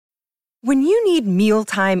When you need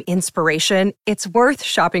mealtime inspiration, it's worth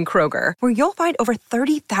shopping Kroger, where you'll find over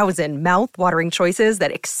 30,000 mouth-watering choices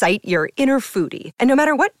that excite your inner foodie. And no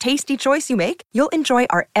matter what tasty choice you make, you'll enjoy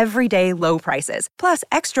our everyday low prices, plus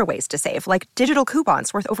extra ways to save, like digital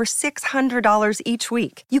coupons worth over $600 each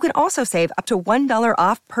week. You can also save up to $1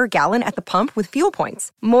 off per gallon at the pump with fuel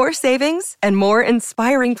points. More savings and more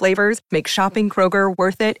inspiring flavors make shopping Kroger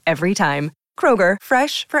worth it every time. Kroger,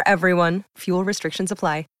 fresh for everyone. Fuel restrictions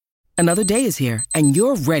apply. Another day is here, and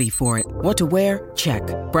you're ready for it. What to wear? Check.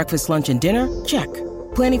 Breakfast, lunch, and dinner? Check.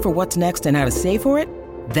 Planning for what's next and how to save for it?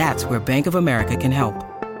 That's where Bank of America can help.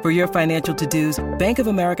 For your financial to-dos, Bank of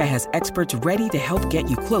America has experts ready to help get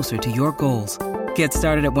you closer to your goals. Get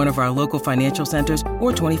started at one of our local financial centers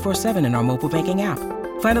or 24/7 in our mobile banking app.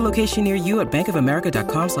 Find a location near you at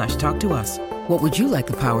bankofamerica.com/talktous. What would you like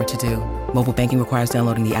the power to do? Mobile banking requires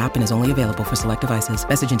downloading the app and is only available for select devices.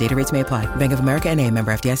 Message and data rates may apply. Bank of America N.A.,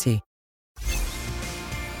 member FDIC.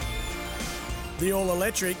 The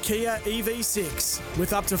all-electric Kia EV6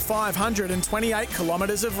 with up to 528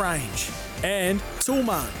 kilometres of range. And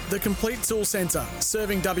Toolmart, the complete tool centre,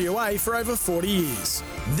 serving WA for over 40 years.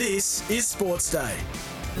 This is Sports Day.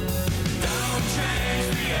 Don't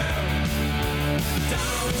change me up.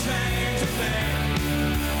 Don't change a thing.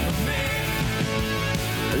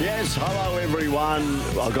 Yes, hello everyone.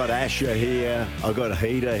 I've got Asher here. I've got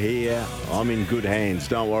Heater here. I'm in good hands.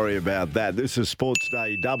 Don't worry about that. This is Sports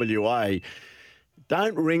Day WA.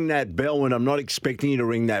 Don't ring that bell when I'm not expecting you to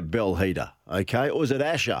ring that bell, Heater. Okay? Or was it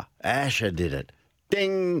Asher? Asher did it.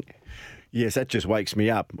 Ding. Yes, that just wakes me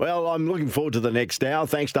up. Well, I'm looking forward to the next hour.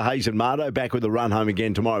 Thanks to Hayes and Mardo. Back with the run home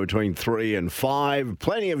again tomorrow between 3 and 5.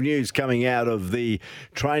 Plenty of news coming out of the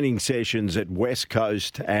training sessions at West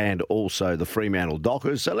Coast and also the Fremantle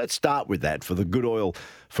Dockers. So let's start with that. For the good oil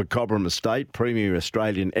for Cobram Estate, premium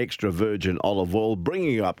Australian extra virgin olive oil,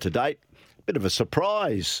 bringing you up to date. Bit of a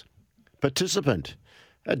surprise participant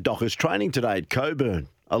at Dockers training today at Coburn,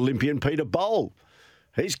 Olympian Peter Bowl.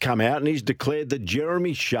 He's come out and he's declared that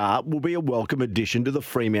Jeremy Sharp will be a welcome addition to the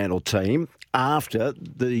Fremantle team after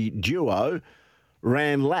the duo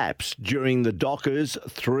ran laps during the Dockers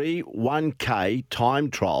 1K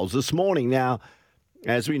time trials this morning. Now,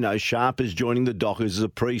 as we know, Sharp is joining the Dockers as a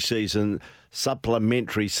pre-season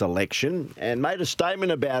supplementary selection and made a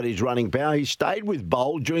statement about his running power. He stayed with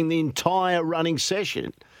Bowl during the entire running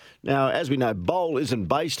session. Now, as we know, Bowl isn't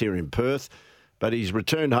based here in Perth, but he's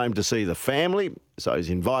returned home to see the family, so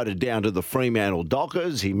he's invited down to the Fremantle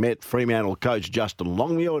Dockers. He met Fremantle coach Justin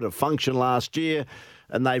Longmuir at a function last year,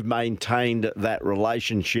 and they've maintained that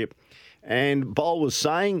relationship. And Bowl was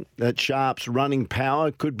saying that Sharp's running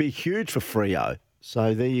power could be huge for Freo.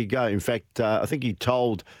 So there you go. In fact, I think he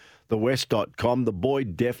told the West.com the boy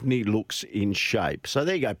definitely looks in shape. So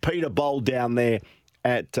there you go. Peter Bowl down there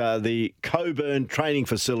at the Coburn training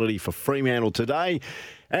facility for Fremantle today.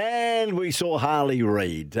 And we saw Harley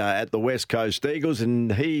Reid at the West Coast Eagles,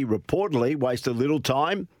 and he reportedly wasted little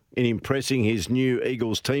time in impressing his new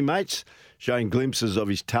Eagles teammates, showing glimpses of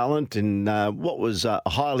his talent in what was a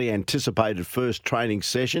highly anticipated first training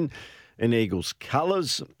session in Eagles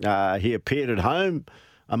colours. He appeared at home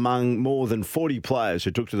among more than 40 players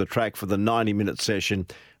who took to the track for the 90-minute session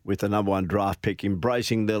with the number one draft pick,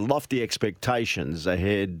 embracing the lofty expectations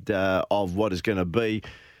ahead of what is going to be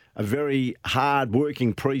a very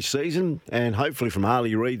hard-working pre-season, and hopefully from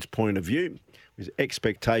Harley Reid's point of view, his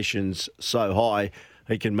expectations so high,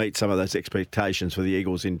 he can meet some of those expectations for the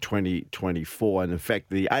Eagles in 2024. And in fact,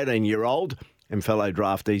 the 18-year-old and fellow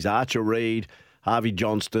draftees Archer Reid, Harvey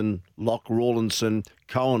Johnston, Locke Rawlinson,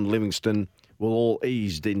 Cohen Livingston will all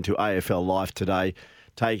eased into AFL life today,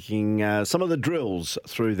 taking some of the drills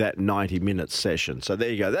through that 90-minute session. So there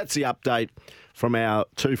you go. That's the update from our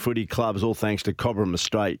two footy clubs, all thanks to Cobram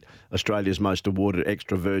Estate, Australia's most awarded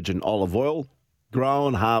extra virgin olive oil,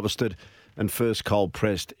 grown, harvested and first cold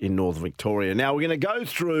pressed in Northern Victoria. Now, we're going to go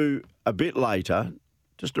through a bit later,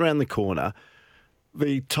 just around the corner,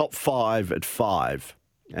 the top 5 at 5.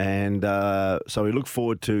 And so we look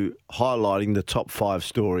forward to highlighting the top 5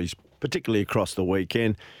 stories, particularly across the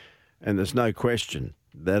weekend. And there's no question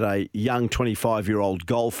that a young 25-year-old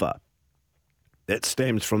golfer that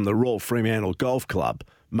stems from the Royal Fremantle Golf Club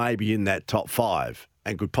may be in that top 5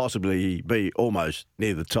 and could possibly be almost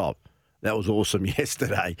near the top. That was awesome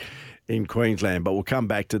yesterday in Queensland, but we'll come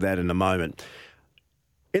back to that in a moment.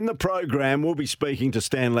 In the program, we'll be speaking to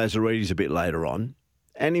Stan Lazaridis a bit later on.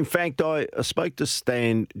 And in fact, I spoke to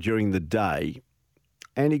Stan during the day,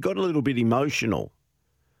 and he got a little bit emotional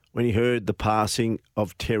when he heard the passing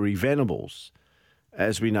of Terry Venables.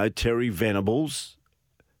 As we know, Terry Venables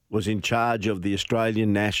was in charge of the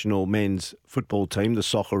Australian national men's football team, the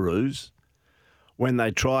Socceroos, when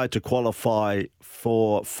they tried to qualify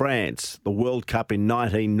for France, the World Cup in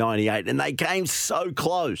 1998, and they came so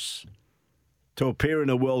close to appear in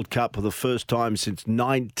a World Cup for the first time since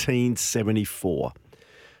 1974.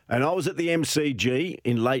 And I was at the MCG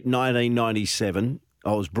in late 1997.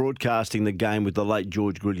 I was broadcasting the game with the late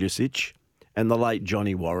George Gruljicic and the late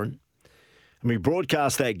Johnny Warren. And we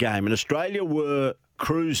broadcast that game, and Australia were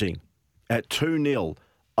cruising at 2-0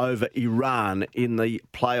 over Iran in the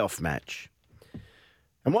playoff match.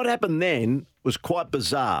 And what happened then was quite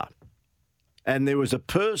bizarre. And there was a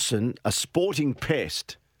person, a sporting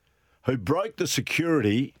pest, who broke the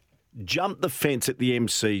security, jumped the fence at the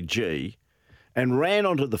MCG, and ran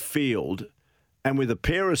onto the field, and with a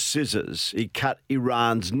pair of scissors, he cut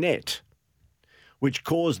Iran's net, which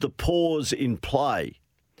caused a pause in play.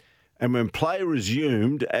 And when play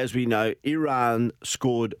resumed, as we know, Iran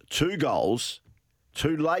scored 2 goals,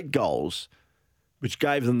 2 late goals, which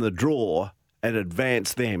gave them the draw and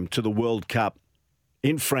advanced them to the World Cup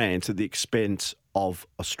in France at the expense of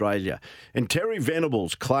Australia. And Terry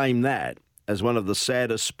Venables claimed that as one of the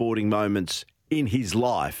saddest sporting moments in his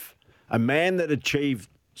life. A man that achieved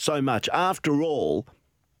so much. After all,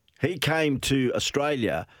 he came to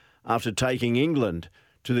Australia after taking England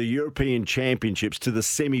to the European Championships, to the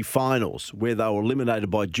semi-finals, where they were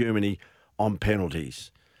eliminated by Germany on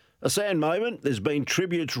penalties. A sad moment. There's been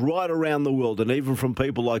tributes right around the world, and even from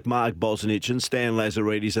people like Mark Bosnich and Stan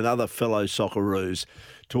Lazaridis and other fellow Socceroos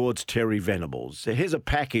towards Terry Venables. Here's a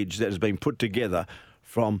package that has been put together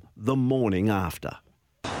from the morning after.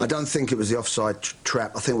 I don't think it was the offside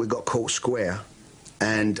trap. I think we got caught square,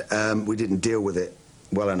 and we didn't deal with it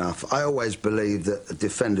well enough. I always believe that a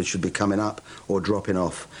defender should be coming up or dropping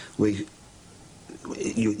off. There's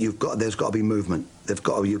got to be movement. You've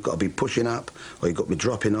got to be pushing up, or you've got to be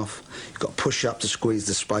dropping off. You've got to push up to squeeze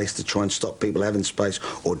the space to try and stop people having space,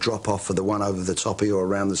 or drop off for the one over the top of you or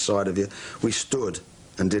around the side of you. We stood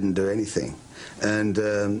and didn't do anything, and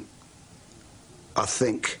I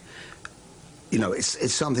think,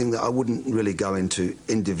 it's something that I wouldn't really go into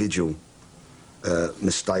individual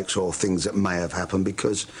mistakes or things that may have happened,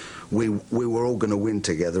 because we were all going to win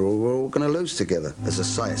together or we were all going to lose together. As I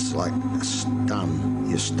say, it's like a stun.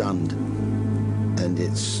 You're stunned, and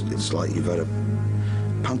it's like you've had a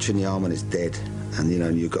punch in the arm and it's dead, and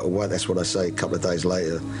you've got to wait. That's what I say. A couple of days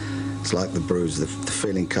later, it's like the bruise. The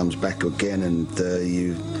feeling comes back again, and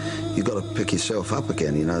you've got to pick yourself up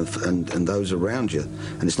again, and those around you.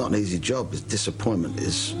 And it's not an easy job. The disappointment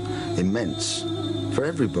is immense for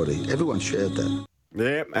everybody. Everyone shared that.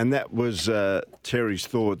 Yeah, and that was Terry's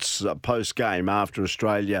thoughts post-game after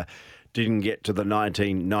Australia didn't get to the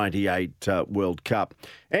 1998 World Cup.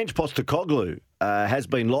 Ange Postecoglou has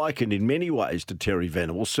been likened in many ways to Terry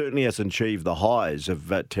Venables. Certainly hasn't achieved the highs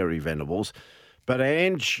of Terry Venables. But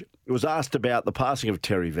Ange was asked about the passing of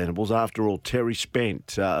Terry Venables. After all, Terry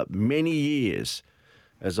spent many years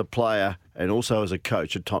as a player and also as a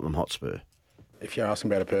coach at Tottenham Hotspur. If you're asking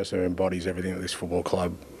about a person who embodies everything that this football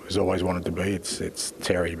club has always wanted to be, it's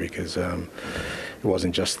Terry, because it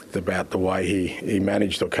wasn't just about the way he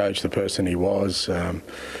managed or coached the person he was.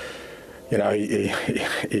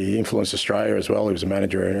 He influenced Australia as well. He was a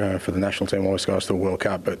manager for the national team, always got us to the World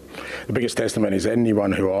Cup. But the biggest testament is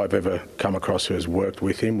anyone who I've ever come across who has worked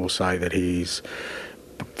with him will say that he's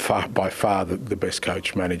by far the best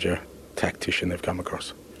coach, manager, tactician they've come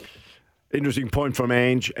across. Interesting point from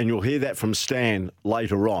Ange, and you'll hear that from Stan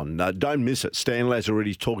later on. Don't miss it. Stan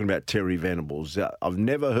Lazaridis talking about Terry Venables. I've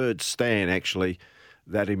never heard Stan actually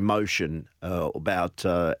that emotion about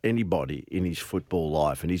anybody in his football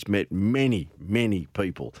life, and he's met many, many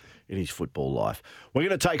people in his football life. We're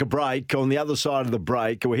going to take a break. On the other side of the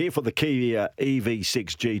break, we're here for the Kia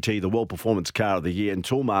EV6 GT, the World Performance Car of the Year, and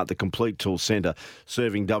Toolmart, the complete tool centre,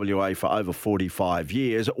 serving WA for over 45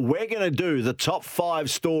 years. We're going to do the top 5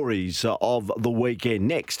 stories of the weekend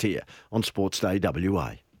next here on Sportsday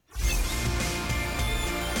WA.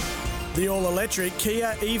 The all-electric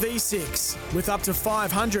Kia EV6 with up to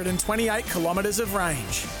 528 kilometres of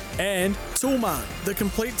range. And Toolmart, the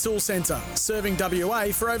complete tool centre, serving WA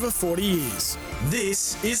for over 40 years.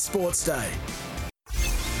 This is Sportsday.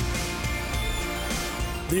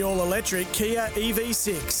 The all-electric Kia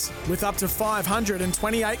EV6 with up to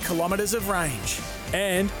 528 kilometres of range.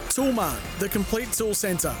 And Toolmart, the complete tool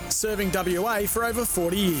centre, serving WA for over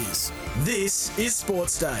 40 years. This is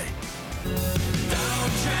Sportsday. Don't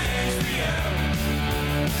change me up.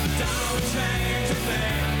 Don't change a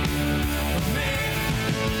thing for me.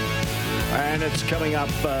 And it's coming up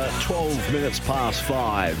 12 minutes past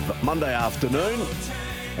 5, Monday afternoon.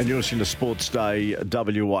 And you're listening to Sports Day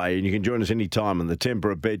WA, and you can join us anytime on the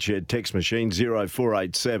Tempera Bedshed text machine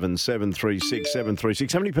 0487 736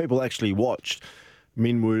 736. How many people actually watched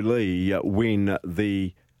Min Woo Lee win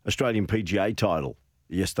the Australian PGA title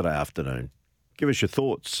yesterday afternoon? Give us your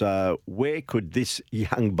thoughts. Where could this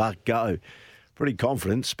young buck go? Pretty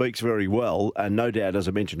confident, speaks very well, and no doubt, as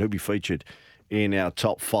I mentioned, he'll be featured in our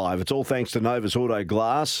top 5. It's all thanks to Novus Auto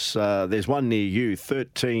Glass. There's one near you,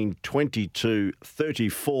 13, 22,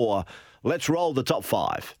 34. Let's roll the top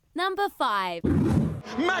 5. Number 5.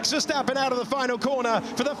 Max Verstappen out of the final corner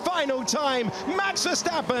for the final time. Max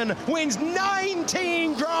Verstappen wins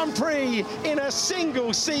 19 Grand Prix in a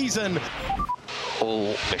single season.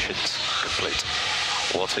 All missions complete.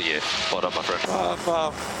 What a year. Well done, my friend.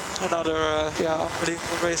 Wow. Another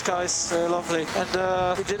unbelievable race, guys. Very lovely.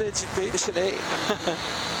 And we did it. We beat Chile.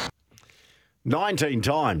 19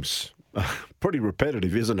 times. Pretty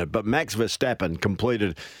repetitive, isn't it? But Max Verstappen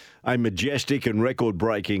completed a majestic and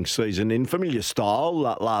record-breaking season in familiar style.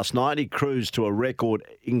 Last night, he cruised to a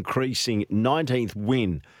record-increasing 19th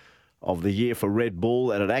win of the year for Red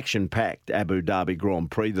Bull at an action-packed Abu Dhabi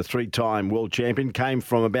Grand Prix. The three-time world champion came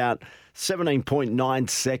from about 17.9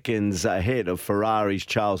 seconds ahead of Ferrari's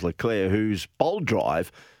Charles Leclerc, whose bold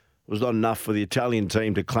drive was not enough for the Italian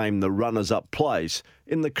team to claim the runners-up place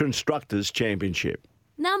in the Constructors' Championship.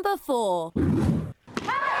 Number 4. Italy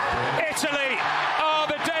are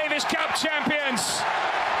the Davis Cup champions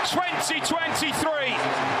 2023.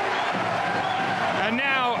 And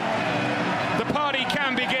now the party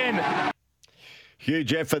can begin.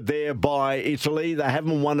 Huge effort there by Italy. They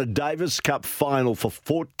haven't won a Davis Cup final for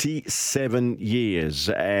 47 years.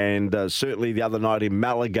 And certainly the other night in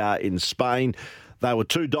Malaga in Spain, they were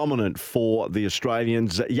too dominant for the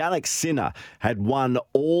Australians. Yannick Sinner had won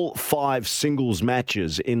all 5 singles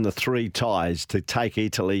matches in the 3 ties to take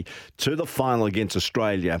Italy to the final against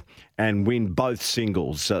Australia and win both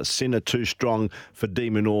singles. Sinner too strong for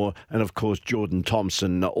De Minaur, and of course Jordan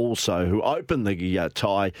Thompson also, who opened the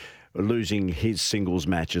tie, losing his singles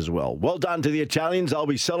match as well. Well done to the Italians. They'll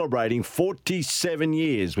be celebrating 47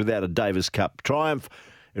 years without a Davis Cup triumph.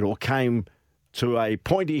 It all came to a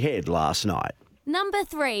pointy head last night. Number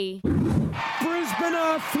 3. Brisbane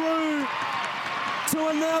are through to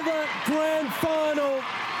another grand final.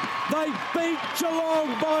 They beat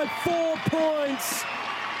Geelong by 4 points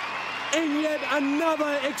in yet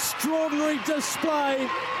another extraordinary display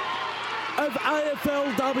of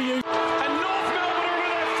AFLW. And North Melbourne are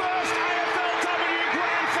in their first AFLW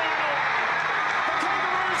grand final. The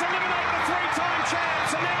Kangaroos eliminate the 3-time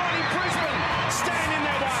champs, and now only Brisbane stand in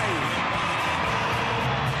their way.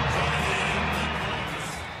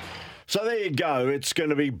 So there you go. It's going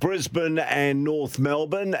to be Brisbane and North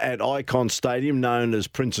Melbourne at Icon Stadium, known as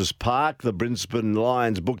Princes Park. The Brisbane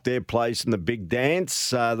Lions booked their place in the big dance.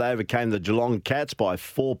 They overcame the Geelong Cats by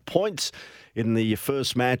 4 points in the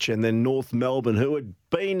first match, and then North Melbourne, who had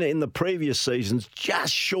been in the previous seasons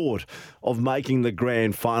just short of making the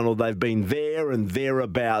grand final. They've been there and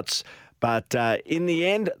thereabouts. But in the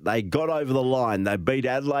end, they got over the line. They beat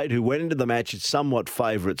Adelaide, who went into the match as somewhat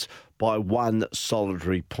favourites by 1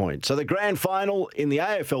 solitary point. So the grand final in the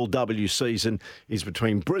AFLW season is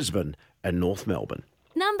between Brisbane and North Melbourne.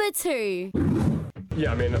 Number 2.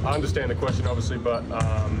 Yeah, I mean, I understand the question, obviously, but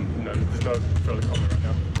no, there's no further comment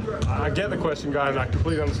right now. I get the question, guys, and I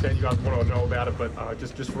completely understand you guys want to know about it, but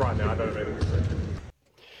just for right now, I don't have anything to say.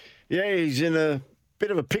 Yeah, he's in a bit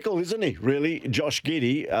of a pickle, isn't he, really? Josh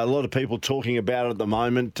Giddey, a lot of people talking about it at the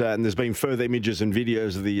moment, and there's been further images and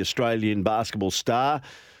videos of the Australian basketball star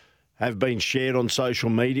have been shared on social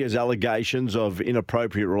media as allegations of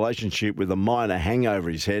inappropriate relationship with a minor hang over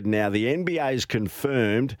his head. Now, the NBA has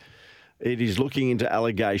confirmed it is looking into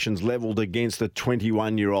allegations levelled against the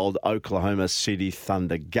 21-year-old Oklahoma City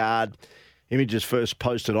Thunder guard. Images first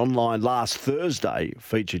posted online last Thursday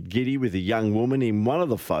featured Giddey with a young woman. In one of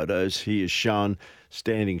the photos, he is shown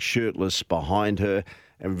standing shirtless behind her,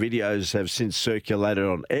 and videos have since circulated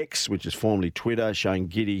on X, which is formerly Twitter, showing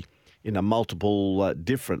Giddey in a multiple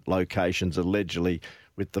different locations, allegedly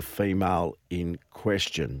with the female in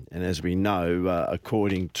question. And as we know,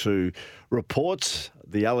 according to reports,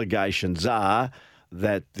 the allegations are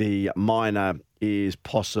that the minor is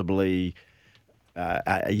possibly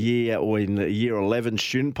a year or in a year 11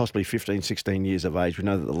 student, possibly 15, 16 years of age. We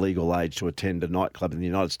know that the legal age to attend a nightclub in the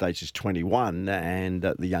United States is 21, and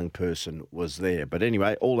the young person was there. But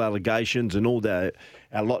anyway, all allegations and all our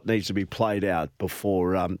lot needs to be played out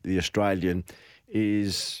before the Australian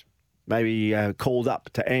is maybe called up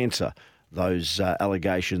to answer those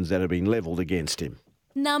allegations that have been levelled against him.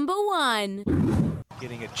 Number 1.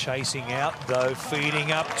 Getting it chasing out, though,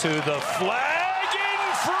 feeding up to the flag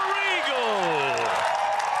in front.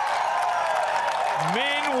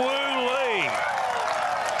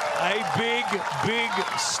 A big, big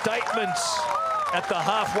statement at the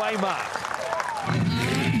halfway mark.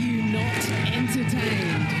 Are you not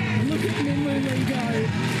entertained? Look at Minwoo go.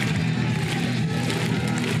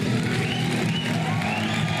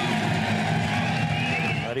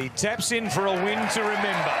 But he taps in for a win to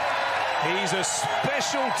remember. He's a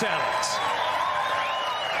special talent.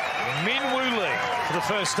 Minwoo Lee, for the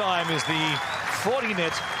first time, is the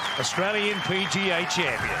 40-net Australian PGA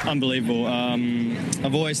champion. Unbelievable.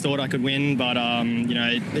 I've always thought I could win, but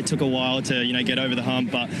it took a while to get over the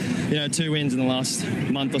hump. But 2 wins in the last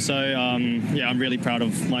month or so. I'm really proud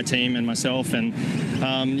of my team and myself. And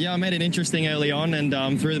I made it interesting early on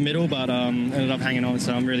and through the middle, but ended up hanging on.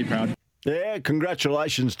 So I'm really proud. Yeah,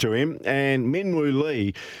 congratulations to him. And Minwoo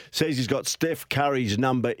Lee says he's got Steph Curry's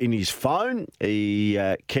number in his phone. He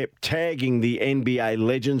kept tagging the NBA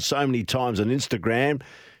legend so many times on Instagram.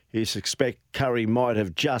 You suspect Curry might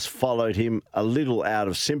have just followed him a little out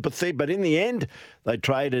of sympathy. But in the end, they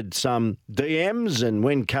traded some DMs. And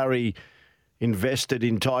when Curry invested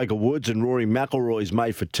in Tiger Woods and Rory McIlroy's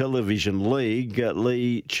made-for-television league,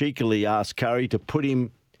 Lee cheekily asked Curry to put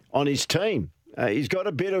him on his team. He's got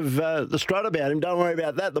a bit of the strut about him. Don't worry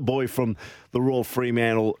about that, the boy from the Royal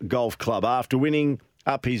Fremantle Golf Club. After winning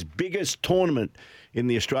up his biggest tournament in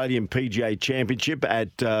the Australian PGA Championship at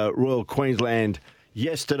Royal Queensland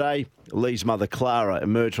yesterday, Lee's mother, Clara,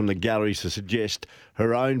 emerged from the galleries to suggest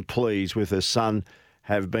her own pleas with her son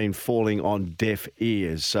have been falling on deaf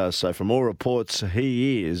ears. So from all reports,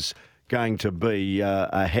 he is going to be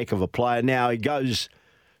a heck of a player. Now he goes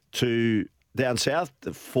to down south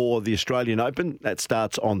for the Australian Open. That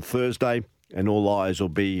starts on Thursday, and all eyes will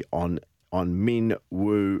be on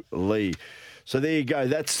Minwoo Lee. So there you go.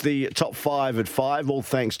 That's the top 5 at 5, all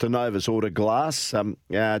thanks to Novus Auto Glass. Don't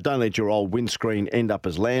let your old windscreen end up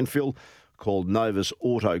as landfill. Called Novus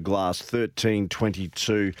Auto Glass 13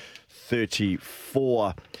 22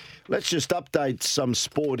 34. Let's just update some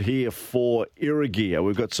sport here for Irrigear.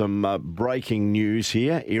 We've got some breaking news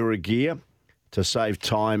here. Irrigear, to save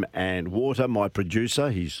time and water. My producer,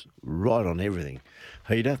 he's right on everything.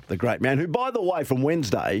 Peter, the great man, who, by the way, from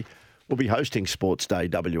Wednesday, will be hosting Sportsday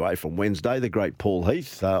WA from Wednesday, the great Paul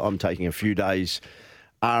Heath. I'm taking a few days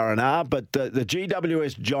R&R, but the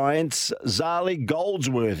GWS Giants' Zali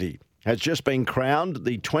Goldsworthy has just been crowned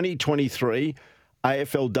the 2023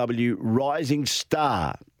 AFLW Rising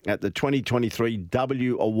Star at the 2023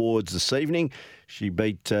 W Awards this evening. She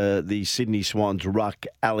beat the Sydney Swans ruck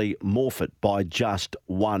Ali Morfitt by just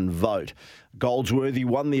 1 vote. Goldsworthy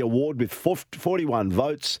won the award with 41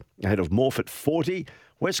 votes ahead of Morfitt 40.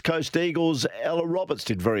 West Coast Eagles' Ella Roberts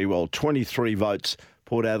did very well, 23 votes.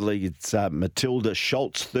 Port Adelaide's Matilda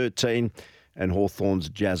Schultz 13 and Hawthorn's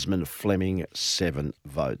Jasmine Fleming 7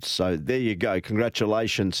 votes. So there you go.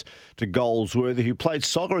 Congratulations to Goldsworthy, who played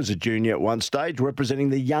soccer as a junior at one stage, representing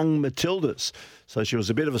the young Matildas. So she was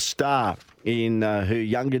a bit of a star in her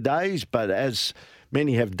younger days, but as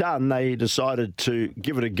many have done, they decided to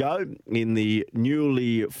give it a go in the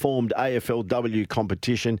newly formed AFLW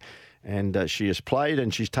competition, and she has played,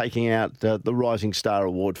 and she's taking out the Rising Star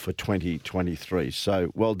Award for 2023.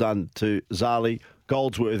 So well done to Zali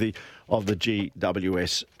Goldsworthy of the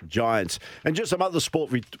GWS Giants. And just some other sport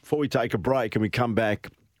before we take a break and we come back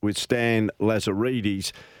with Stan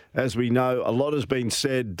Lazaridis. As we know, a lot has been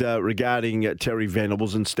said regarding Terry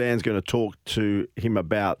Venables, and Stan's going to talk to him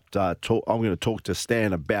about. I'm going to talk to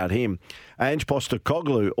Stan about him. Ange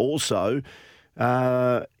Postecoglou also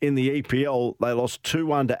in the EPL. They lost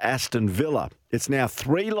 2-1 to Aston Villa. It's now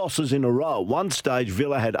 3 losses in a row. At one stage,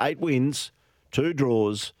 Villa had 8 wins, 2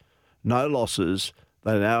 draws, no losses.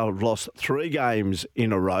 They now have lost 3 games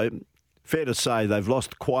in a row. Fair to say they've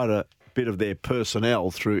lost quite a bit of their personnel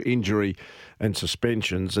through injury and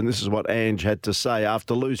suspensions. And this is what Ange had to say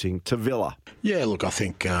after losing to Villa. Yeah, look, I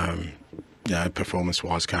think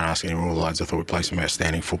performance-wise, can't ask any more lads. I thought we played some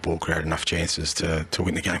outstanding football, created enough chances to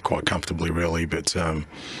win the game quite comfortably, really. But,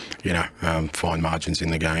 fine margins in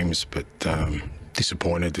the games. But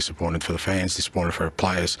disappointed for the fans, disappointed for our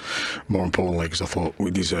players. More importantly, because I thought we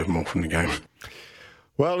deserved more from the game.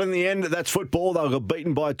 Well, in the end, that's football. They got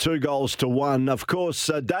beaten by 2-1. Of course,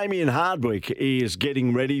 Damien Hardwick is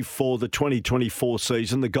getting ready for the 2024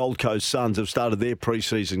 season. The Gold Coast Suns have started their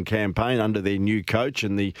pre-season campaign under their new coach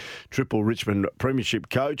and the Triple Richmond Premiership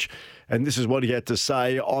coach. And this is what he had to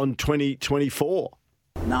say on 2024.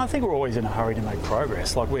 No, I think we're always in a hurry to make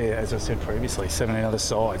progress. Like we're, as I said previously, 17 other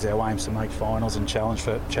sides. Our aim's to make finals and challenge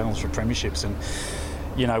for premierships. And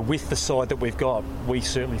you know, with the side that we've got, we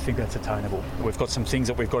certainly think that's attainable. We've got some things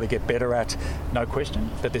that we've got to get better at, no question,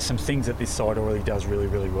 but there's some things that this side already does really,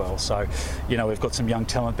 really well. So, you know, we've got some young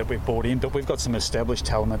talent that we've brought in, but we've got some established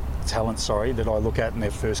talent, that I look at in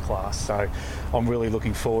their first class. So I'm really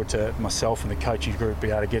looking forward to myself and the coaching group be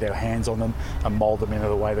able to get our hands on them and mould them into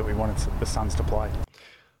the way that we wanted the Suns to play.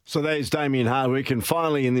 So there's Damien Hardwick, and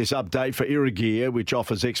finally in this update for Irrigear, which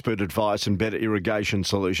offers expert advice and better irrigation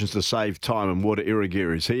solutions to save time and water.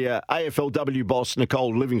 Irrigear is here. AFLW boss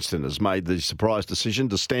Nicole Livingstone has made the surprise decision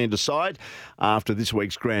to stand aside after this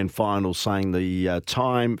week's grand final, saying the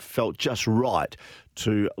time felt just right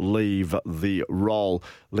to leave the role.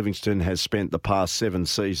 Livingstone has spent the past 7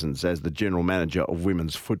 seasons as the general manager of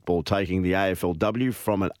women's football, taking the AFLW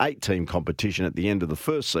from an 8-team competition at the end of the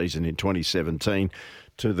first season in 2017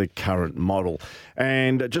 to the current model.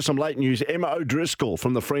 And just some late news, Emma O'Driscoll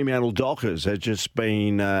from the Fremantle Dockers has just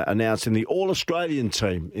been announced in the All-Australian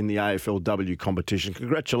team in the AFLW competition.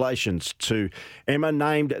 Congratulations to Emma,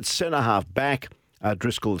 named at centre-half back.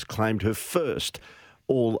 Driscoll has claimed her first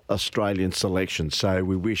All-Australian selection. So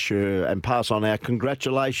we wish her and pass on our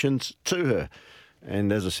congratulations to her.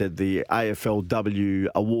 And as I said, the AFLW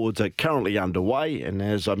awards are currently underway. And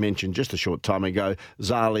as I mentioned just a short time ago,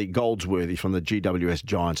 Zali Goldsworthy from the GWS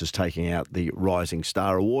Giants is taking out the Rising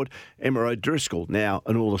Star Award. Emma O'Driscoll, now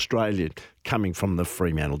an All-Australian, coming from the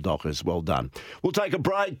Fremantle Dockers. Well done. We'll take a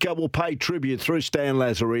break. We'll pay tribute through Stan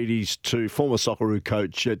Lazaridis to former Socceroo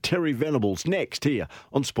coach Terry Venables next here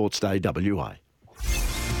on Sportsday WA.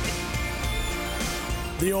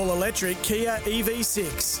 The all-electric Kia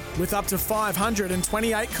EV6 with up to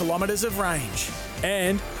 528 kilometres of range.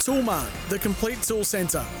 And Toolmart, the complete tool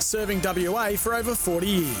centre, serving WA for over 40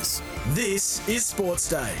 years. This is Sports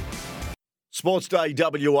Day. Sports Day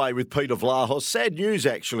WA with Peter Vlahos. Sad news,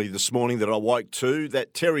 actually, this morning that I woke to,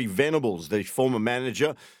 that Terry Venables, the former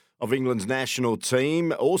manager of England's national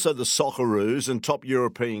team, also the Socceroos and top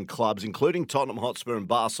European clubs, including Tottenham Hotspur and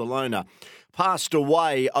Barcelona, passed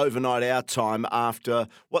away overnight our time after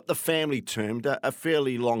what the family termed a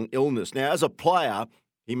fairly long illness. Now, as a player,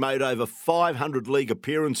 he made over 500 league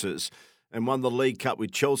appearances and won the League Cup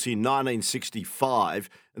with Chelsea in 1965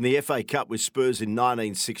 and the FA Cup with Spurs in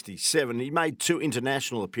 1967. He made 2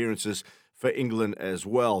 international appearances for England as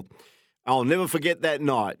well. I'll never forget that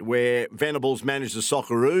night where Venables managed the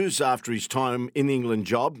Socceroos after his time in the England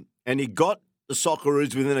job, and he got the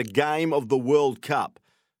Socceroos within a game of the World Cup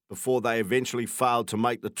before they eventually failed to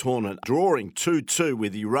make the tournament. Drawing 2-2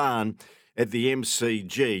 with Iran at the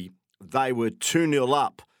MCG, they were 2-0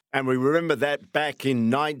 up. And we remember that back in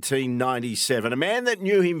 1997. A man that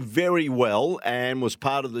knew him very well and was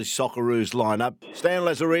part of the Socceroos lineup, Stan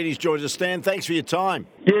Lazaridis joins us. Stan, thanks for your time.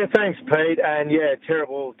 Yeah, thanks, Pete. And yeah,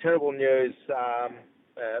 terrible news.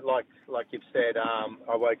 Like you've said,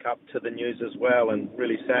 I woke up to the news as well and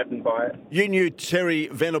really saddened by it. You knew Terry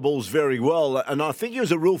Venables very well, and I think he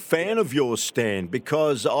was a real fan of yours, Stan,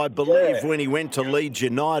 because I believe when he went to Leeds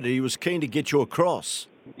United, he was keen to get you across.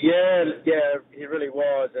 Yeah, he really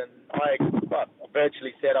was, and I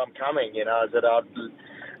virtually said I'm coming.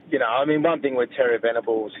 One thing with Terry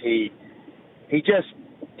Venables, he just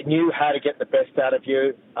knew how to get the best out of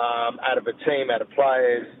you, out of a team, out of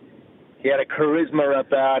players. He had a charisma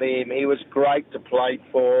about him. He was great to play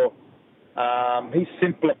for. He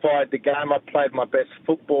simplified the game. I played my best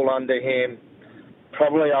football under him.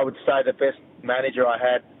 Probably, I would say, the best manager I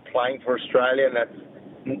had playing for Australia, and that's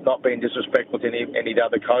not being disrespectful to any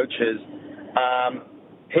other coaches.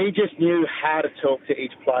 He just knew how to talk to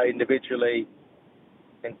each player individually,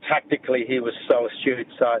 and tactically he was so astute.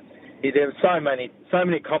 So there were so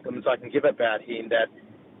many compliments I can give about him that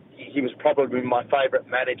he was probably my favourite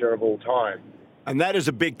manager of all time. And that is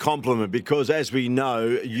a big compliment because, as we know,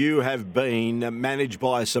 you have been managed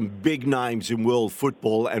by some big names in world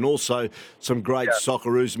football and also some great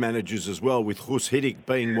Socceroos managers as well, with Gus Hiddink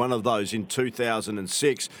being one of those in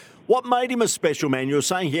 2006. What made him a special man? You were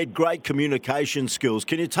saying he had great communication skills.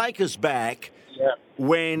 Can you take us back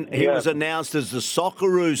when he was announced as the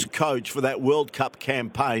Socceroos coach for that World Cup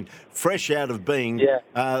campaign, fresh out of being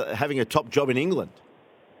having a top job in England?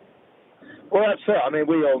 Well, that's right. I mean,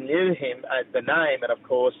 we all knew him as the name, and of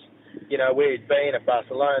course, we'd been at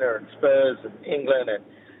Barcelona and Spurs and England,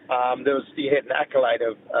 and he had an accolade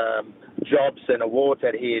of jobs and awards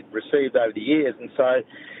that he had received over the years, and so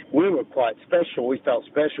we were quite special. We felt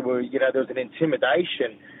special. There was an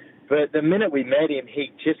intimidation, but the minute we met him,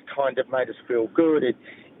 he just kind of made us feel good.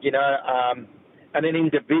 And then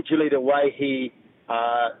individually, the way he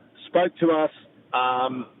spoke to us.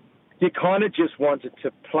 You kind of just wanted to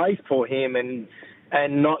play for him and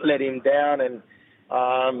not let him down. And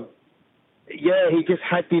he just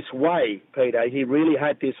had this way, Peter. He really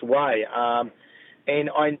had this way. And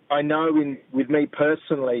I know with me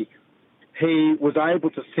personally, he was able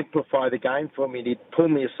to simplify the game for me. And he'd pull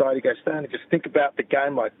me aside. He'd go, Stan, just think about the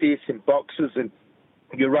game like this in boxes, and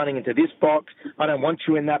you're running into this box. I don't want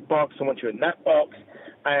you in that box. I want you in that box.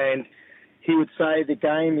 And he would say the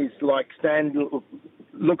game is like, Stan,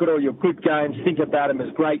 look at all your good games. Think about them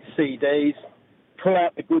as great CDs. Pull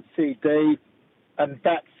out the good CD, and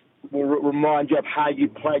that will remind you of how you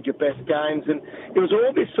played your best games. And it was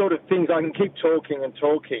all these sort of things. I can keep talking and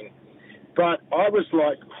talking. But I was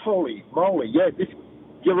like, holy moly,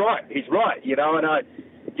 you're right. He's right, And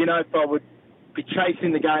if I would be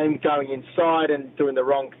chasing the game, going inside and doing the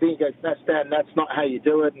wrong thing, he goes, no, Stan, that's not how you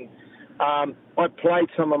do it. And I played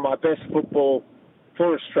some of my best football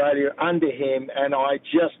for Australia under him, and I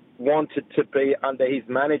just wanted to be under his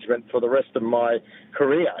management for the rest of my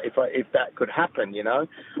career, if that could happen,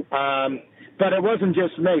 But it wasn't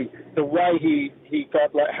just me. The way he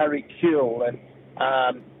got like Harry Kewell and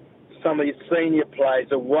some of his senior players,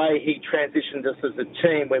 the way he transitioned us as a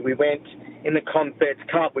team when we went in the Confeds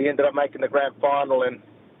Cup, we ended up making the grand final and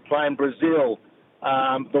playing Brazil.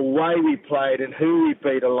 The way we played and who we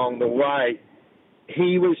beat along the way,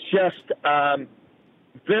 he was just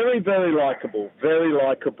very, very likeable, very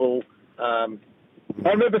likeable. I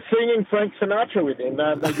remember singing Frank Sinatra with him.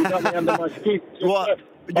 You got me under my skin. What?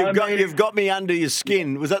 You've got me under your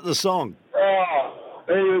skin. Was that the song? Oh,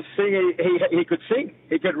 he was singing. He could sing.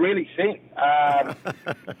 He could really sing.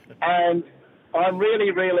 And I'm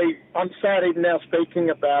really, really. I'm sad even now speaking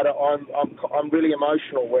about it. I'm really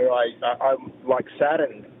emotional. Where I'm like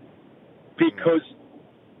saddened because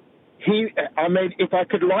if I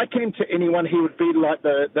could liken him to anyone, he would be like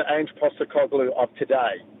the Ange Postecoglou of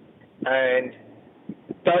today. And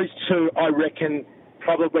those two, I reckon,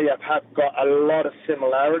 probably have got a lot of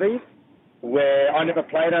similarities. Where I never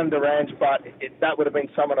played under Ange, but that would have been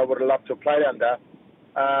someone I would have loved to have played under.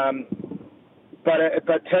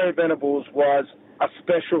 But Terry Venables was a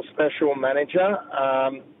special manager.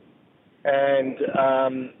 And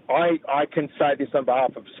I can say this on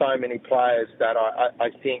behalf of so many players that I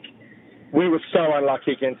think we were so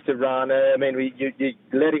unlucky against Iran. I mean, you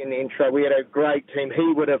let it in the intro. We had a great team.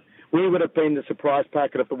 We would have been the surprise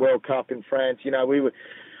packet of the World Cup in France. We were,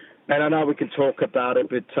 and I know we can talk about it,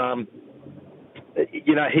 but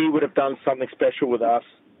he would have done something special with us.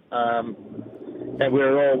 And we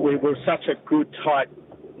were such a good, tight,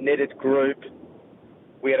 knitted group.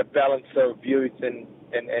 We had a balance of youth and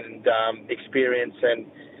experience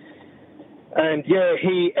and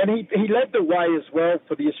he led the way as well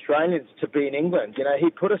for the Australians to be in England. He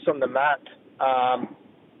put us on the map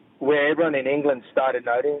where everyone in England started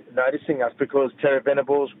noticing us because Terry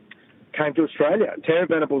Venables came to Australia. Terry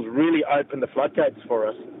Venables really opened the floodgates for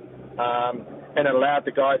us and allowed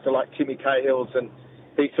the guys like Timmy Cahills and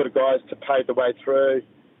these sort of guys to pave the way through.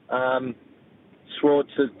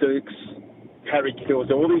 Schwartz's, Dukes, Harry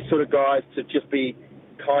Kills, all these sort of guys to just be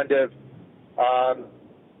kind of our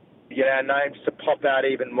names to pop out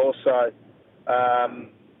even more so.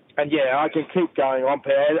 I can keep going on,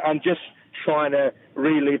 but I'm just trying to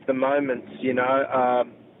relive the moments,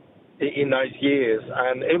 in those years.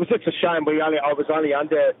 And it was just a shame I was only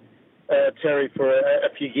under Terry for a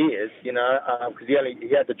few years, because he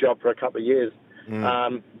had the job for a couple of years.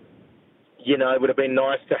 It would have been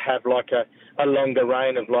nice to have like a longer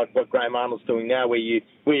reign of like what Graham Arnold's doing now, where you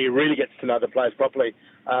really get to know the players properly.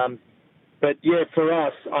 But for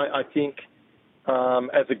us, I think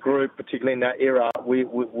as a group, particularly in that era, we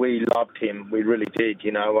loved him. We really did,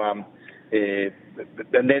 And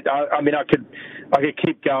then, I could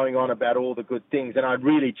keep going on about all the good things, and I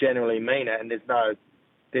really genuinely mean it. And I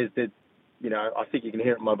think you can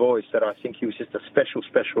hear it in my voice that I think he was just a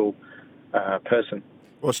special person.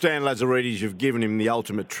 Well, Stan Lazaridis, you've given him the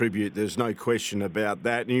ultimate tribute. There's no question about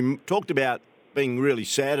that. And you talked about being really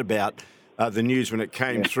sad about the news when it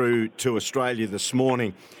came through to Australia this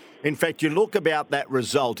morning. In fact, you look about that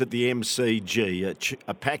result at the MCG,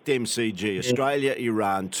 a packed MCG, Australia,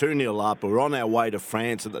 Iran, 2-0 up. We're on our way to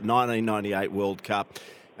France at the 1998 World Cup.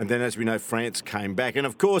 And then, as we know, France came back. And,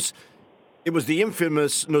 of course, it was the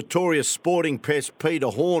infamous, notorious sporting pest Peter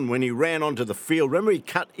Horne when he ran onto the field. Remember he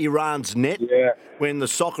cut Iran's net when the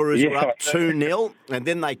Socceroos were up 2-0 and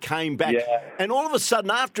then they came back. Yeah. And all of a sudden,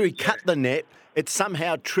 after he cut the net, it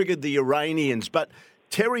somehow triggered the Iranians. But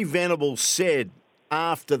Terry Venables said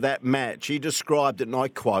after that match, he described it, and I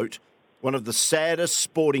quote, one of the saddest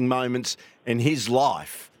sporting moments in his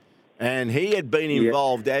life. And he had been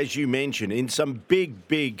involved, as you mentioned, in some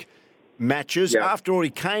big matches. Yeah. After all, he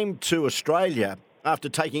came to Australia after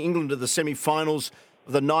taking England to the semi-finals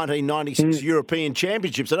of the 1996 European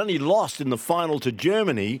Championships. It only lost in the final to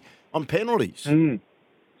Germany on penalties. You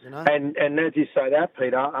know? And as you say that,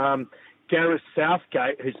 Peter, Gareth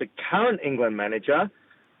Southgate, who's the current England manager,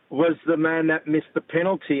 was the man that missed the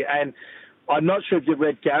penalty. And I'm not sure if you've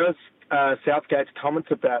read Gareth Southgate's comments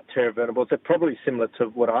about Terry Venables. They're probably similar to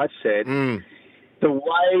what I've said. The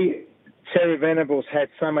way Terry Venables had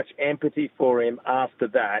so much empathy for him after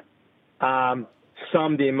that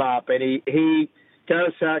summed him up. And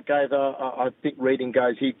Gareth Southgate, I think reading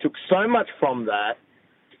goes, he took so much from that,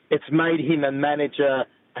 it's made him a manager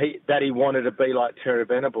that he wanted to be like Terry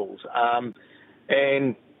Venables.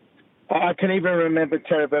 And I can even remember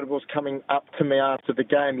Terry Venables coming up to me after the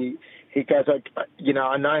game. He goes,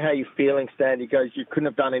 I know how you're feeling, Stan. He goes, you couldn't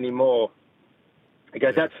have done any more. He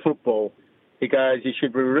goes, that's football. He goes, you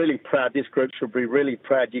should be really proud. This group should be really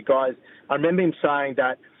proud. You guys, I remember him saying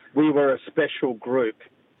that we were a special group.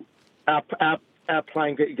 Our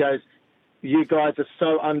playing, he goes, you guys are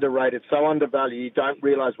so underrated, so undervalued. You don't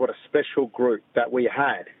realise what a special group that we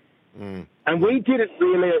had. And we didn't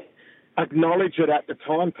really acknowledge it at the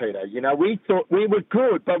time, Peter. You know, we thought we were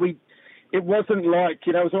good, but it wasn't like,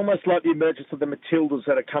 it was almost like the emergence of the Matildas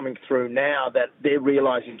that are coming through now, that they're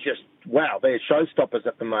realising just, wow, they're showstoppers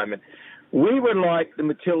at the moment. We were like the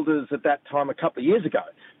Matildas at that time a couple of years ago,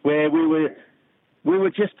 where we were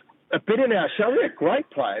just a bit in our show. They're great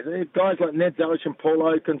players. They're guys like Ned Zelish and Paul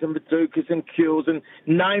Okins and Vidukas and Kules and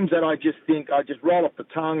names that I just roll off the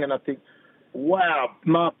tongue and I think, wow,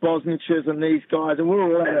 Mark Bosniches and these guys, and we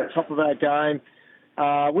were all at the top of our game.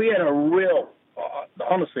 We had a real,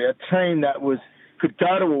 honestly, a team that could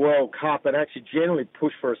go to a World Cup and actually generally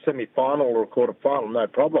push for a semi-final or a quarter-final, no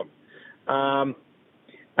problem.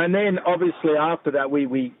 And then, obviously, after that,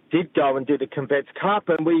 we did go and do the Convets Cup,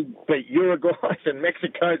 and we beat Uruguay and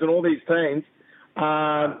Mexico's and all these teams.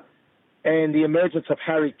 And the emergence of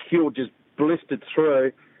Harry Kuehl just blistered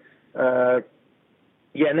through. And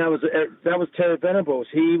that was Terry Venables.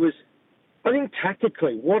 He was, I think,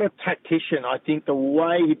 tactically, what a tactician. I think the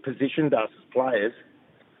way he positioned us as players,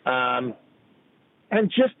 and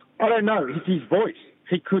just, I don't know, his voice.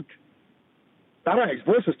 His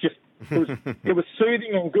voice was just, it was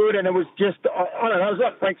soothing and good, and it was just, I don't know, it was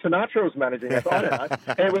like Frank Sinatra was managing us. I don't know.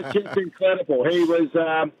 It was just incredible. He was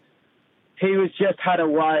just had a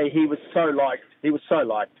way. He was so liked. It's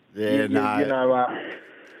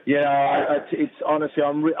honestly,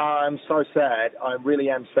 I'm so sad. I really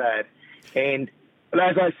am sad. And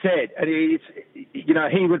as I said, he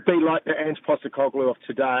would be like the Ange Postecoglou of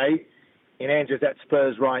today, and Ange is at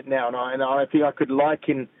Spurs right now. And I think I could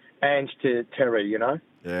liken Ange to Terry,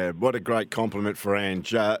 Yeah, what a great compliment for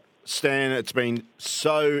Ange. Stan, it's been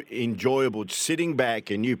so enjoyable sitting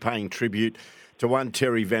back and you paying tribute to one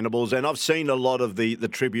Terry Venables. And I've seen a lot of the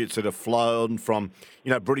tributes that have flown from,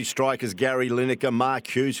 British strikers Gary Lineker,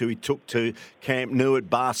 Mark Hughes, who he took to Camp Nou at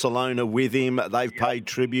Barcelona with him. They've paid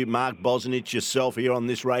tribute. Mark Bosnich, yourself here on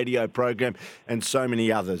this radio program, and so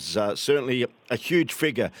many others. Certainly a huge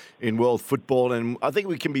figure in world football. And I think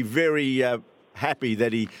we can be very happy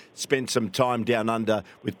that he spent some time down under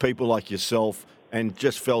with people like yourself and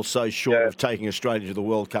just fell so short of taking Australia to the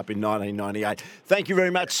World Cup in 1998. Thank you very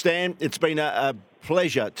much, Stan. It's been a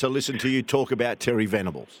pleasure to listen to you talk about Terry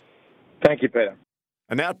Venables. Thank you, Peter.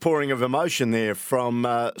 An outpouring of emotion there from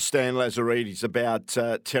Stan Lazaridis about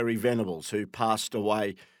Terry Venables, who passed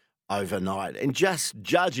away overnight. And just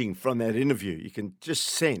judging from that interview, you can just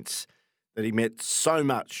sense that he meant so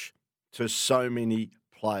much to so many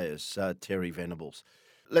players, Terry Venables.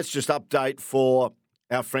 Let's just update for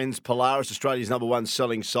our friends Polaris, Australia's #1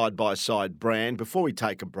 selling side-by-side brand. Before we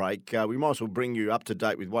take a break, we might as well bring you up to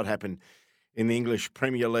date with what happened in the English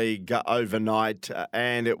Premier League overnight.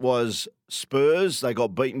 And it was Spurs. They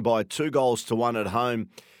got beaten by 2-1 at home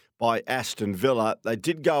by Aston Villa. They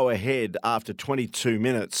did go ahead after 22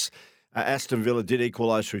 minutes. Aston Villa did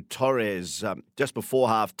equalise through Torres just before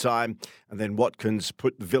half-time, and then Watkins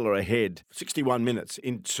put Villa ahead 61 minutes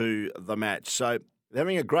into the match. So they're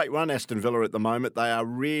having a great run, Aston Villa, at the moment. They are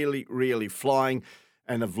really, really flying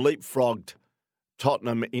and have leapfrogged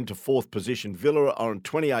Tottenham into fourth position. Villa are on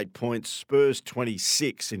 28 points, Spurs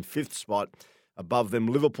 26 in fifth spot. Above them,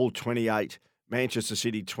 Liverpool 28, Manchester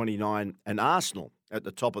City 29, and Arsenal at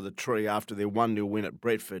the top of the tree after their 1-0 win at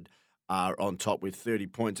Brentford are on top with 30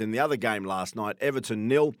 points. In the other game last night, Everton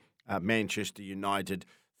 0, Manchester United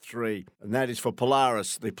 3. And that is for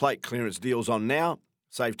Polaris. The plate clearance deal's on now.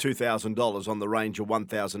 Save $2,000 on the range of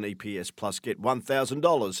 1,000 EPS plus get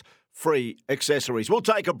 $1,000 free accessories. We'll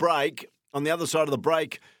take a break. On the other side of the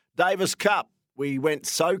break, Davis Cup. We went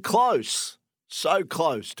so close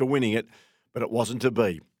to winning it, but it wasn't to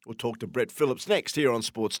be. We'll talk to Brett Phillips next here on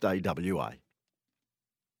Sportsday WA.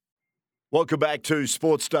 Welcome back to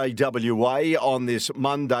Sportsday WA on this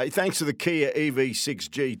Monday. Thanks to the Kia EV6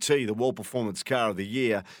 GT, the World Performance Car of the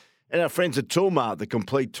Year, and our friends at Toolmart, the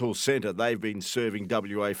Complete Tool Centre. They've been serving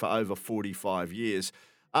WA for over 45 years.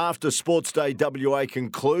 After Sportsday WA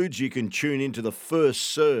concludes, you can tune into the First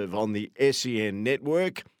Serve on the SEN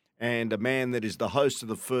network. And a man that is the host of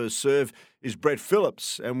the First Serve is Brett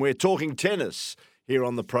Phillips. And we're talking tennis here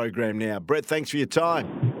on the program now. Brett, thanks for your time.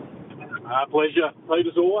 Pleasure. Pete,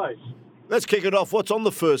 as always. Let's kick it off. What's on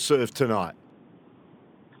the First Serve tonight?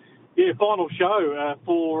 Yeah, final show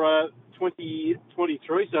for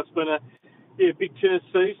 2023. So it's been a big tennis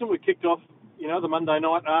season. We kicked off, the Monday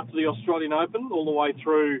night after the Australian Open, all the way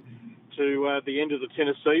through to the end of the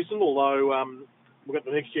tennis season. Although we've got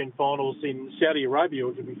the next gen finals in Saudi Arabia,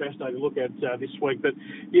 which will be fascinating to look at this week. But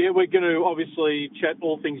yeah, we're going to obviously chat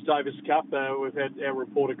all things Davis Cup. We've had our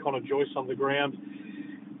reporter Connor Joyce on the ground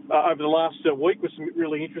over the last week with some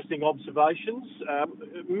really interesting observations.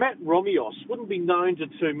 Matt Romios wouldn't be known to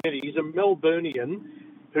too many. He's a Melburnian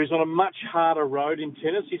who's on a much harder road in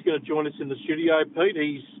tennis. He's going to join us in the studio, Pete.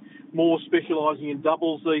 He's more specialising in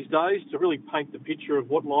doubles these days to really paint the picture of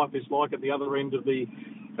what life is like at the other end of the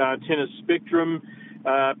tennis spectrum.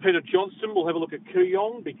 Peter Johnston will have a look at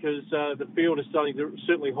Kooyong because the field is starting to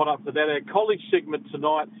certainly hot up for that. Our college segment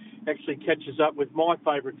tonight actually catches up with my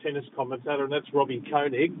favourite tennis commentator, and that's Robbie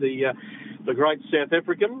Koenig, the great South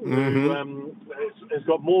African, who has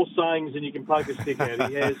got more sayings than you can poke a stick at.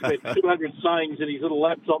 He has about 200 sayings in his little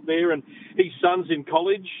laptop there, and his son's in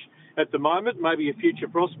college at the moment, maybe a future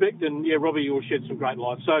prospect, and yeah, Robbie will shed some great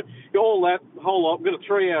light. So all that, whole lot. We've got a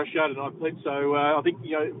 3-hour show tonight, Pete, so I think,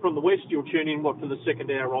 from the west you'll tune in, from the second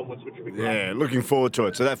hour onwards, which will be great. Yeah, looking forward to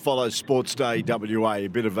it. So that follows Sports Day WA, a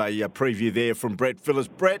bit of a preview there from Brett Phillips.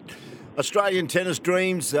 Brett, Australian tennis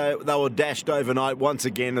dreams, they were dashed overnight once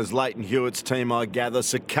again as Leighton Hewitt's team, I gather,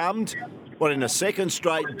 succumbed. In a second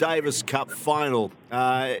straight Davis Cup final.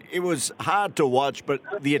 It was hard to watch, but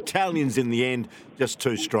the Italians in the end just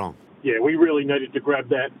too strong. Yeah, we really needed to grab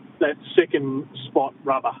that second spot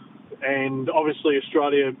rubber. And obviously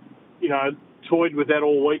Australia, toyed with that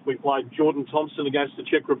all week. We played Jordan Thompson against the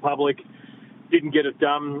Czech Republic, didn't get it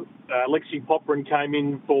done. Lexi Popperin came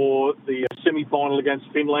in for the semi-final against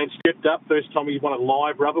Finland, stepped up. First time he won a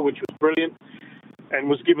live rubber, which was brilliant, and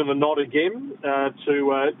was given the nod again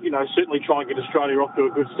to certainly try and get Australia off to a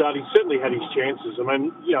good start. He certainly had his chances. I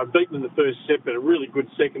mean, beaten in the first set, but a really good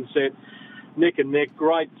second set. Neck and neck,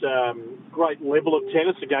 great level of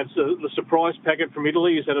tennis against the surprise packet from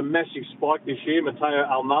Italy. He's had a massive spike this year, Matteo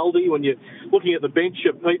Arnaldi. When you're looking at the bench,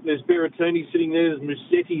 Pete, there's Berrettini sitting there, there's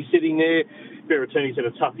Musetti sitting there. Berrettini's had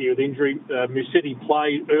a tough year with injury. Musetti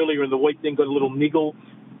played earlier in the week, then got a little niggle,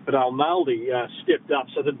 but Arnaldi stepped up.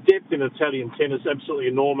 So the depth in Italian tennis, absolutely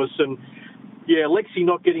enormous. And yeah, Lexi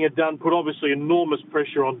not getting it done put obviously enormous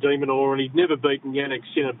pressure on De Minaur, and he'd never beaten Jannik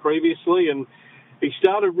Sinner previously, and he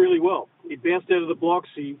started really well. He bounced out of the blocks.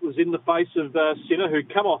 He was in the face of Sinner,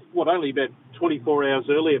 who'd come off, only about 24 hours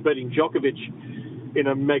earlier, beating Djokovic in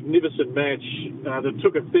a magnificent match that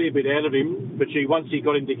took a fair bit out of him. But once he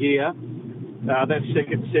got into gear, that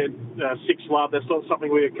second set, 6-love, that's not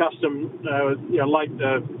something we're accustomed, late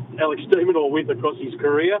Alex De Minaur with across his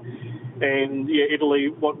career. And,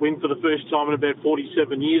 Italy, win for the first time in about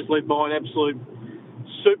 47 years, led by an absolute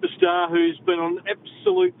superstar who's been on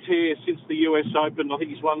absolute tear since the US Open. I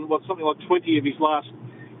think he's won something like 20 of his last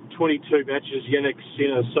 22 matches, Jannik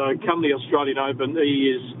Sinner. So come the Australian Open,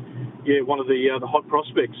 he is one of the hot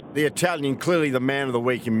prospects. The Italian, clearly the man of the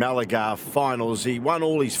week in Malaga finals. He won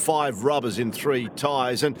all his 5 rubbers in 3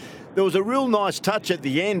 ties, and there was a real nice touch at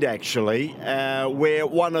the end actually, where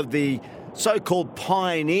one of the so-called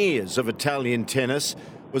pioneers of Italian tennis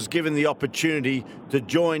was given the opportunity to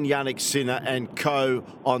join Jannik Sinner and co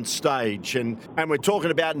on stage. And we're talking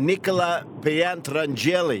about Nicola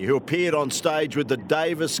Pietrangeli, who appeared on stage with the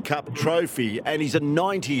Davis Cup trophy, and he's a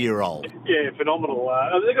 90-year-old. Yeah, phenomenal.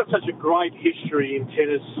 They've got such a great history in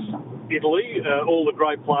tennis, Italy, all the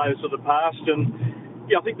great players of the past. And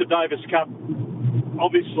I think the Davis Cup,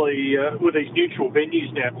 obviously, with these neutral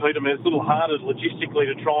venues now, Peter, it's a little harder logistically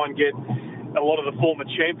to try and get a lot of the former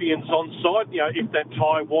champions on site, if that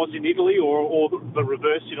tie was in Italy or the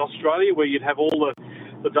reverse in Australia, where you'd have all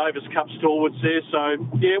the Davis Cup stalwarts there. So,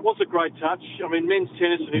 yeah, it was a great touch. I mean, men's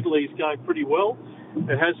tennis in Italy is going pretty well.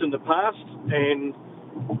 It has in the past. And,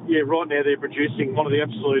 yeah, right now they're producing one of the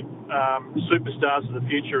absolute superstars of the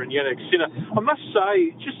future in Jannik Sinner. I must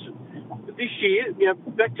say, just this year,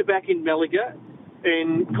 back-to-back in Malaga,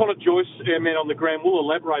 and Connor Joyce, our man on the ground, will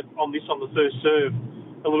elaborate on this on the First Serve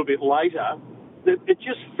a little bit later. it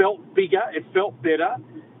just felt bigger. It felt better.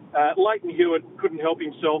 Leighton Hewitt couldn't help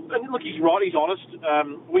himself. And look, he's right, he's honest.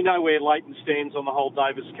 We know where Leighton stands on the whole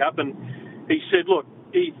Davis Cup. And he said, look,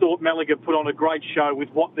 he thought Malaga put on a great show with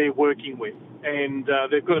what they're working with. And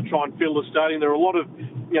they've got to try and fill the stadium. There are a lot of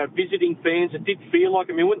visiting fans. It did feel like,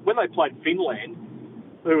 when they played Finland,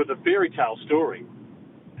 who were the fairy tale story,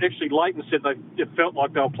 actually Leighton said it felt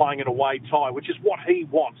like they were playing an away tie, which is what he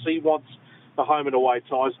wants. He wants the home and away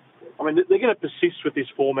ties. They're going to persist with this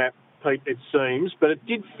format, Pete, it seems, but it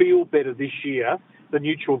did feel better this year, the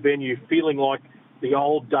neutral venue, feeling like the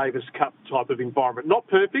old Davis Cup type of environment. Not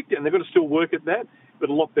perfect, and they've got to still work at that, but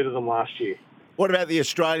a lot better than last year. What about the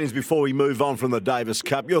Australians before we move on from the Davis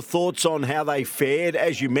Cup? Your thoughts on how they fared?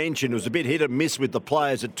 As you mentioned, it was a bit hit and miss with the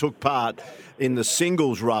players that took part in the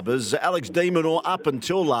singles rubbers. Alex de Minaur, up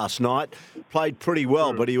until last night, played pretty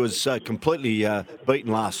well, but he was completely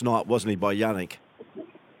beaten last night, wasn't he, by Yannick?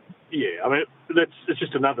 Yeah, it's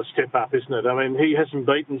just another step up, isn't it? He hasn't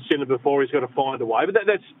beaten Sinner before. He's got to find a way. But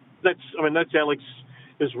that's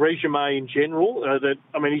Alex's resume in general.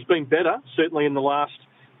 He's been better, certainly in the last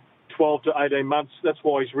 12 to 18 months. That's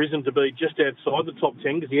why he's risen to be just outside the top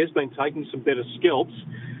 10, because he has been taking some better scalps.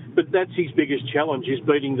 But that's his biggest challenge, is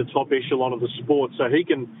beating the top echelon of the sport, so he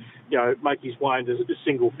can, make his way into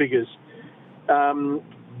single figures.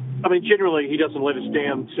 Generally, he doesn't let us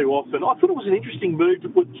down too often. I thought it was an interesting move to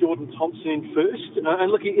put Jordan Thompson in first.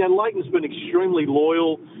 And look, Leighton's been extremely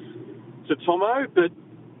loyal to Tomo, but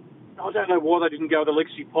I don't know why they didn't go with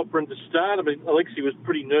Alexei Popperin to start. Alexei was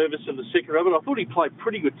pretty nervous in the second row, but I thought he played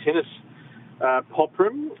pretty good tennis,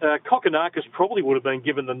 Popperin. Kokonakis probably would have been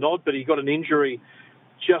given the nod, but he got an injury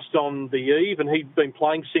just on the eve, and he'd been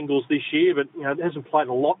playing singles this year, but hasn't played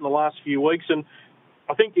a lot in the last few weeks. And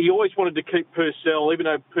I think he always wanted to keep Purcell, even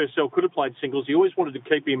though Purcell could have played singles, he always wanted to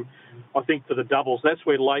keep him, I think, for the doubles. That's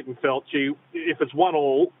where Leighton felt, if it's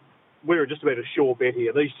 1-1, we're just about a sure bet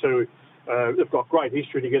here. These two have got great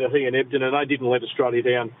history together, he and Ebden, and they didn't let Australia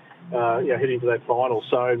down heading to that final.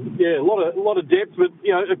 So, yeah, a lot of depth, but,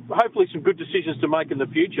 hopefully some good decisions to make in the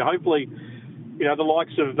future. Hopefully, the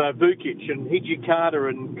likes of Vukic and Hijikata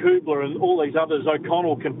and Kubler and all these others,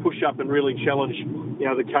 O'Connell can push up and really challenge,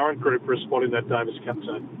 the current group for a spot in that Davis Cup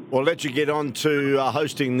team. Well, let you get on to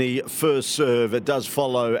hosting the first serve. It does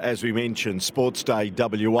follow, as we mentioned, Sportsday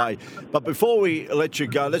WA. But before we let you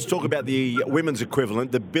go, let's talk about the women's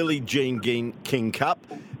equivalent, the Billie Jean King Cup.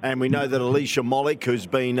 And we know that Alicia Mollick, who's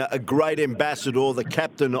been a great ambassador, the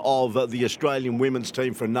captain of the Australian women's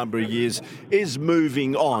team for a number of years, is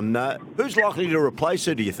moving on. Who's likely to replace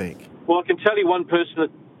her, do you think? Well, I can tell you one person that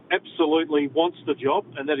absolutely wants the job,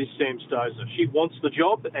 and that is Sam Stosur. She wants the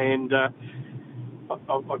job, and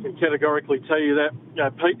I can categorically tell you that.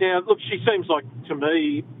 Pete, now, look, she seems like, to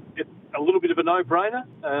me, a little bit of a no-brainer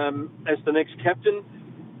as the next captain.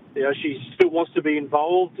 She still wants to be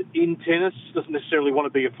involved in tennis, doesn't necessarily want to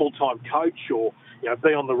be a full-time coach or,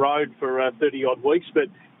 be on the road for 30-odd weeks, but,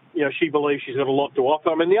 she believes she's got a lot to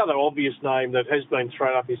offer. The other obvious name that has been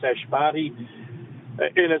thrown up is Ash Barty,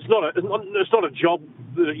 and it's not a job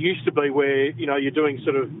that it used to be where, you're doing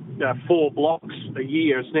sort of 4 blocks a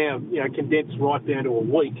year. It's now, condensed right down to a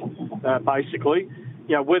week, basically.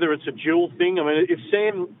 Whether it's a dual thing.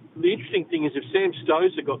 The interesting thing is if Sam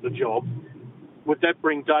Stosur got the job, would that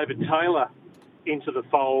bring David Taylor into the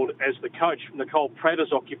fold as the coach? Nicole Pratt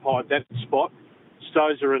has occupied that spot.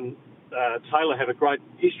 Stosur and Taylor have a great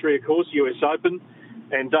history, of course, US Open,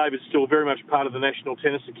 and David's still very much part of the National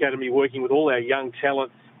Tennis Academy, working with all our young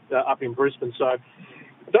talent up in Brisbane. So I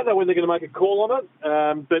don't know when they're going to make a call on it,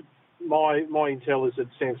 but my intel is that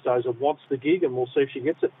Sam Stosur wants the gig, and we'll see if she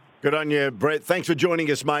gets it. Good on you, Brett. Thanks for joining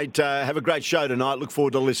us, mate. Have a great show tonight. Look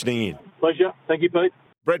forward to listening in. Pleasure. Thank you, Pete.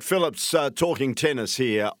 Brett Phillips talking tennis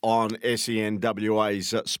here on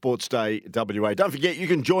SENWA's Sportsday WA. Don't forget, you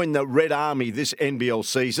can join the Red Army this NBL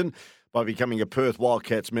season by becoming a Perth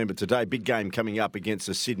Wildcats member today. Big game coming up against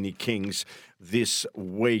the Sydney Kings this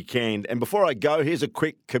weekend. And before I go, here's a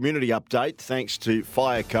quick community update thanks to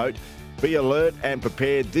Firecoat. Be alert and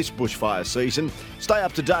prepared this bushfire season. Stay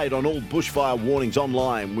up to date on all bushfire warnings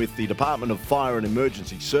online with the Department of Fire and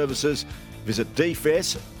Emergency Services. Visit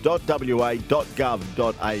dfes.wa.gov.au.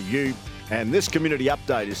 And this community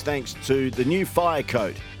update is thanks to the new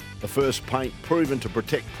Firecoat, the first paint proven to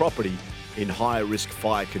protect property in higher risk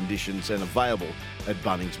fire conditions and available at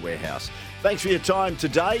Bunnings Warehouse. Thanks for your time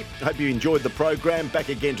today. Hope you enjoyed the program. Back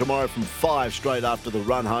again tomorrow from 5 straight after the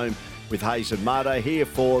run home with Hayes and Mardo here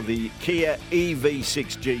for the Kia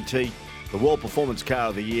EV6 GT, the World Performance Car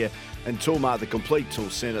of the Year, and Toolmart, the complete tool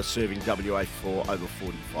centre, serving WA for over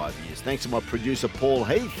 45 years. Thanks to my producer, Paul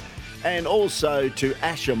Heath. and also to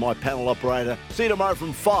Asher, my panel operator. See you tomorrow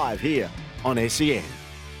from 5 here on SEN.